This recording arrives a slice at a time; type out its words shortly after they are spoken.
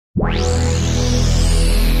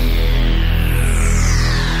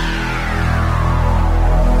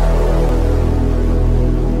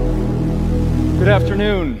Good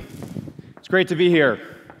afternoon. It's great to be here.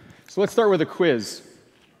 So let's start with a quiz.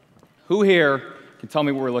 Who here can tell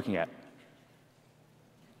me what we're looking at?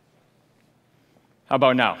 How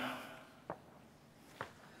about now?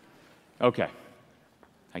 Okay.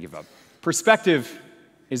 I give up. Perspective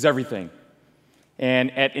is everything.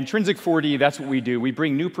 And at Intrinsic 4D, that's what we do. We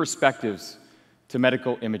bring new perspectives to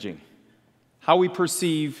medical imaging. How we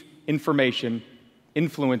perceive information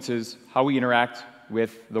influences how we interact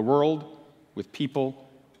with the world, with people,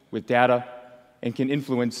 with data, and can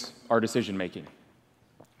influence our decision-making.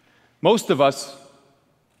 Most of us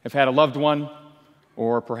have had a loved one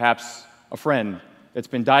or perhaps a friend that's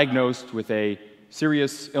been diagnosed with a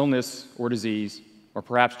serious illness or disease, or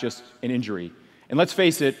perhaps just an injury. And let's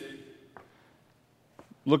face it,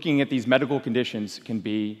 looking at these medical conditions can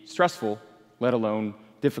be stressful, let alone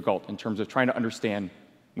difficult in terms of trying to understand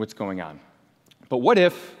what's going on. But what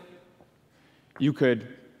if you could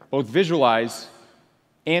both visualize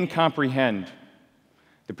and comprehend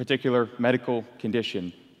the particular medical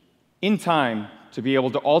condition in time to be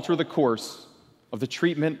able to alter the course of the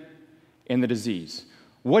treatment and the disease?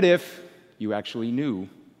 What if you actually knew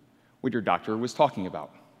what your doctor was talking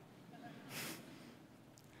about?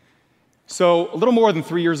 So, a little more than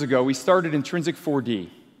 3 years ago, we started Intrinsic 4D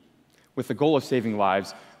with the goal of saving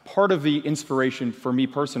lives. Part of the inspiration for me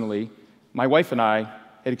personally, my wife and I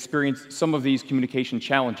had experienced some of these communication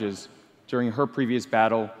challenges during her previous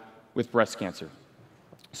battle with breast cancer.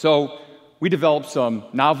 So we developed some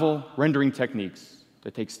novel rendering techniques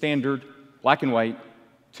that take standard black and white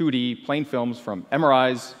 2D plain films from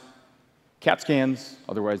MRIs, CAT scans,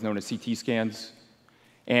 otherwise known as CT scans,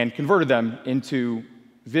 and converted them into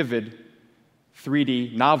vivid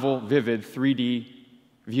 3D, novel, vivid 3D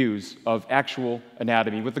views of actual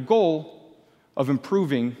anatomy with the goal of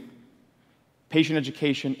improving patient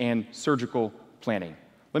education and surgical planning.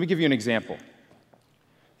 Let me give you an example.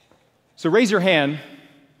 So raise your hand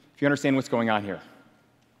if you understand what's going on here.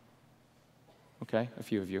 Okay, a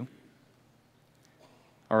few of you.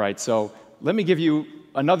 All right, so let me give you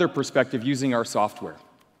another perspective using our software.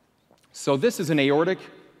 So this is an aortic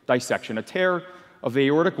dissection, a tear of the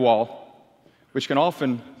aortic wall, which can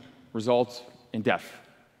often result in death.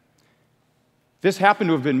 This happened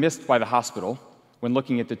to have been missed by the hospital when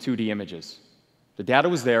looking at the 2D images. The data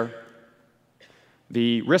was there.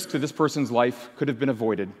 The risk to this person's life could have been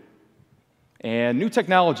avoided. And new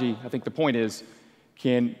technology, I think the point is,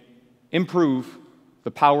 can improve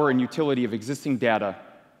the power and utility of existing data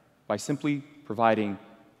by simply providing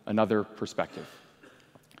another perspective.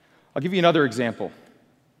 I'll give you another example.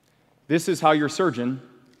 This is how your surgeon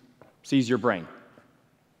sees your brain.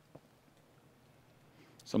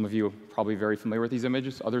 Some of you are probably very familiar with these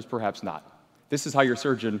images, others perhaps not. This is how your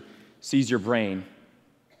surgeon sees your brain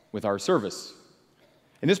with our service.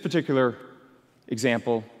 In this particular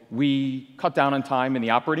example, we cut down on time in the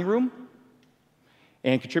operating room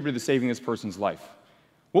and contributed to saving this person's life.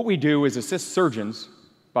 What we do is assist surgeons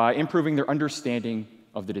by improving their understanding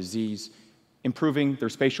of the disease, improving their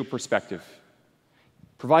spatial perspective,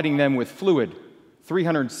 providing them with fluid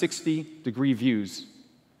 360-degree views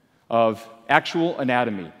of actual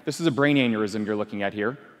anatomy. This is a brain aneurysm you're looking at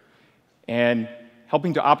here, and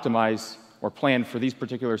helping to optimize or plan for these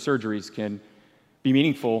particular surgeries can be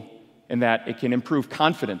meaningful in that it can improve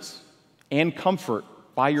confidence and comfort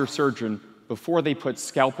by your surgeon before they put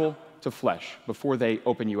scalpel to flesh, before they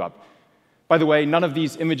open you up. By the way, none of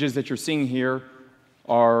these images that you're seeing here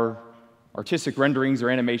are artistic renderings or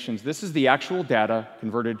animations. This is the actual data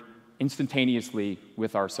converted instantaneously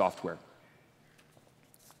with our software.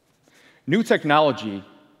 New technology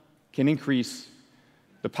can increase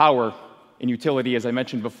the power and utility, as I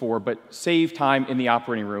mentioned before, but save time in the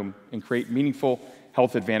operating room and create meaningful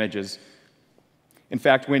health advantages. In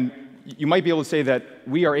fact, you might be able to say that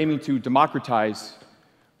we are aiming to democratize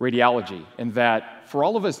radiology, and that for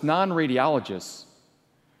all of us non-radiologists,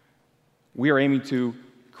 we are aiming to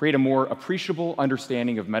create a more appreciable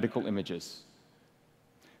understanding of medical images.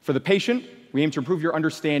 For the patient, we aim to improve your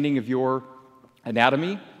understanding of your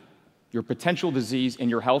anatomy, your potential disease, and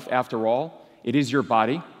your health. After all, it is your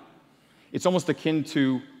body. It's almost akin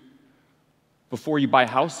to before you buy a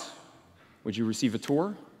house, would you receive a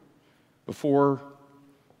tour? Before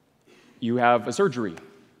you have a surgery,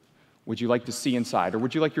 would you like to see inside? Or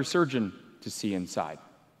would you like your surgeon to see inside?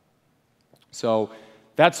 So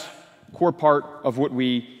that's a core part of what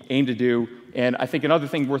we aim to do. And I think another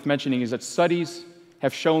thing worth mentioning is that studies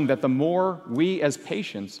have shown that the more we as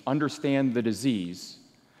patients understand the disease,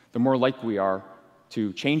 the more likely we are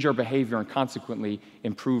to change our behavior and consequently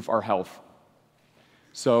improve our health.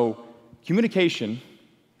 So communication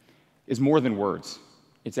is more than words.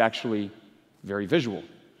 It's actually very visual.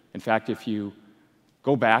 In fact, if you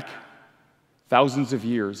go back thousands of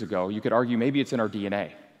years ago, you could argue maybe it's in our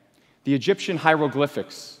DNA. The Egyptian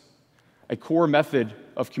hieroglyphics, a core method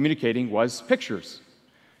of communicating, was pictures.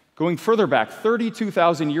 Going further back,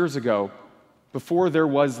 32,000 years ago, before there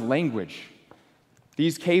was language,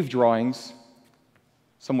 these cave drawings,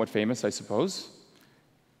 somewhat famous, I suppose,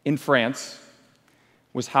 in France,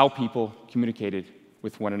 was how people communicated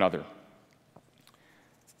with one another.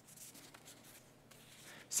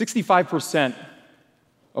 65%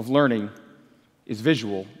 of learning is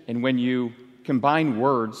visual, and when you combine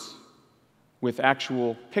words with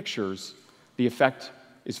actual pictures, the effect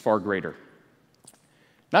is far greater.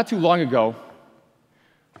 Not too long ago,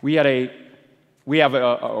 we have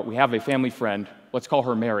a family friend. Let's call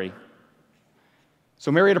her Mary.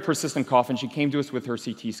 So Mary had a persistent cough, and she came to us with her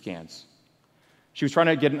CT scans. She was trying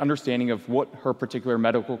to get an understanding of what her particular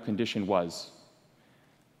medical condition was.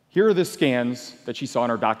 Here are the scans that she saw in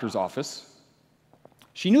her doctor's office.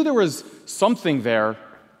 She knew there was something there,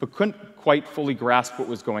 but couldn't quite fully grasp what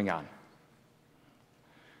was going on.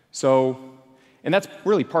 And that's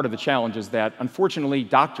really part of the challenge, is that unfortunately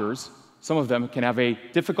doctors, some of them, can have a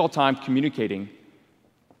difficult time communicating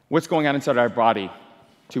what's going on inside our body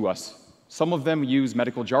to us. Some of them use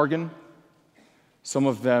medical jargon, some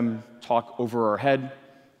of them talk over our head,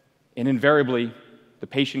 and invariably the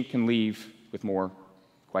patient can leave with more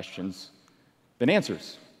questions than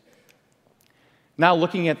answers. Now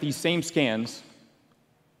looking at these same scans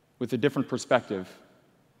with a different perspective,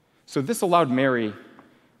 so this allowed Mary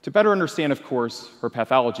to better understand, of course, her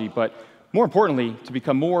pathology, but more importantly, to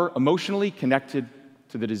become more emotionally connected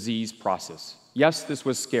to the disease process. Yes, this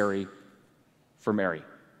was scary for Mary.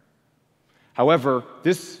 However,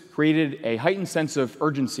 this created a heightened sense of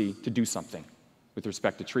urgency to do something with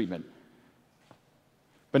respect to treatment.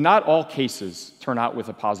 But not all cases turn out with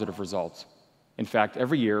a positive result. In fact,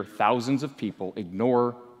 every year, thousands of people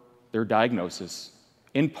ignore their diagnosis,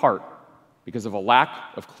 in part because of a lack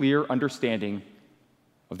of clear understanding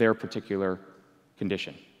of their particular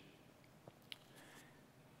condition.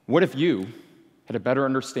 What if you had a better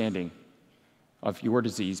understanding of your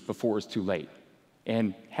disease before it's too late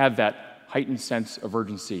and had that heightened sense of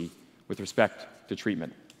urgency with respect to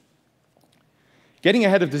treatment? Getting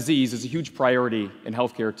ahead of disease is a huge priority in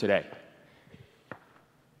healthcare today.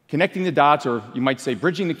 Connecting the dots, or you might say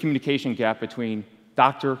bridging the communication gap between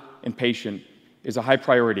doctor and patient, is a high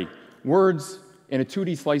priority. Words in a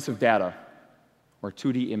 2D slice of data or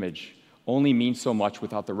 2D image only mean so much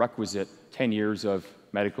without the requisite 10 years of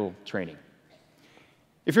medical training.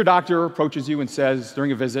 If your doctor approaches you and says,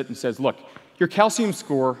 during a visit, and says, look, your calcium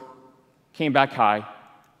score came back high,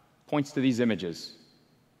 points to these images,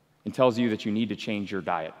 and tells you that you need to change your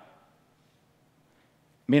diet,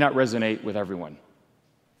 it may not resonate with everyone.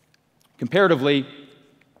 Comparatively,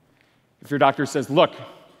 if your doctor says, look,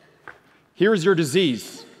 here's your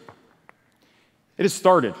disease, it has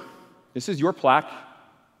started. This is your plaque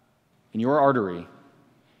in your artery,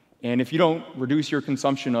 and if you don't reduce your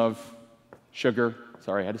consumption of sugar,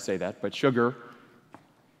 sorry I had to say that, but sugar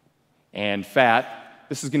and fat,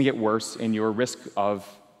 this is going to get worse, and your risk of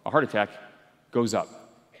a heart attack goes up.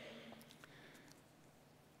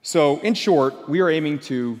 So, in short, we are aiming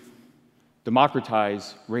to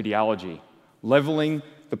democratize radiology, leveling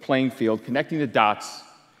the playing field, connecting the dots,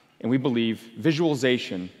 and we believe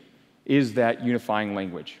visualization is that unifying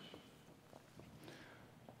language.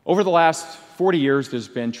 Over the last 40 years, there's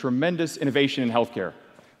been tremendous innovation in healthcare.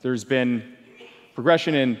 There's been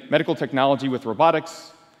progression in medical technology with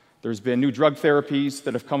robotics. There's been new drug therapies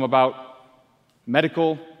that have come about,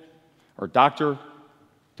 medical or doctor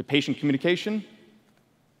to patient communication.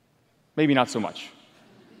 Maybe not so much.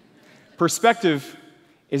 Perspective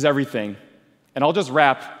is everything. And I'll just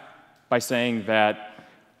wrap by saying that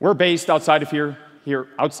we're based outside of here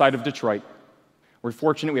outside of Detroit. We're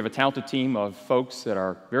fortunate we have a talented team of folks that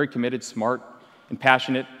are very committed, smart, and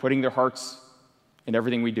passionate, putting their hearts in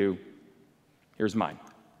everything we do. Here's mine.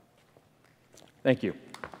 Thank you.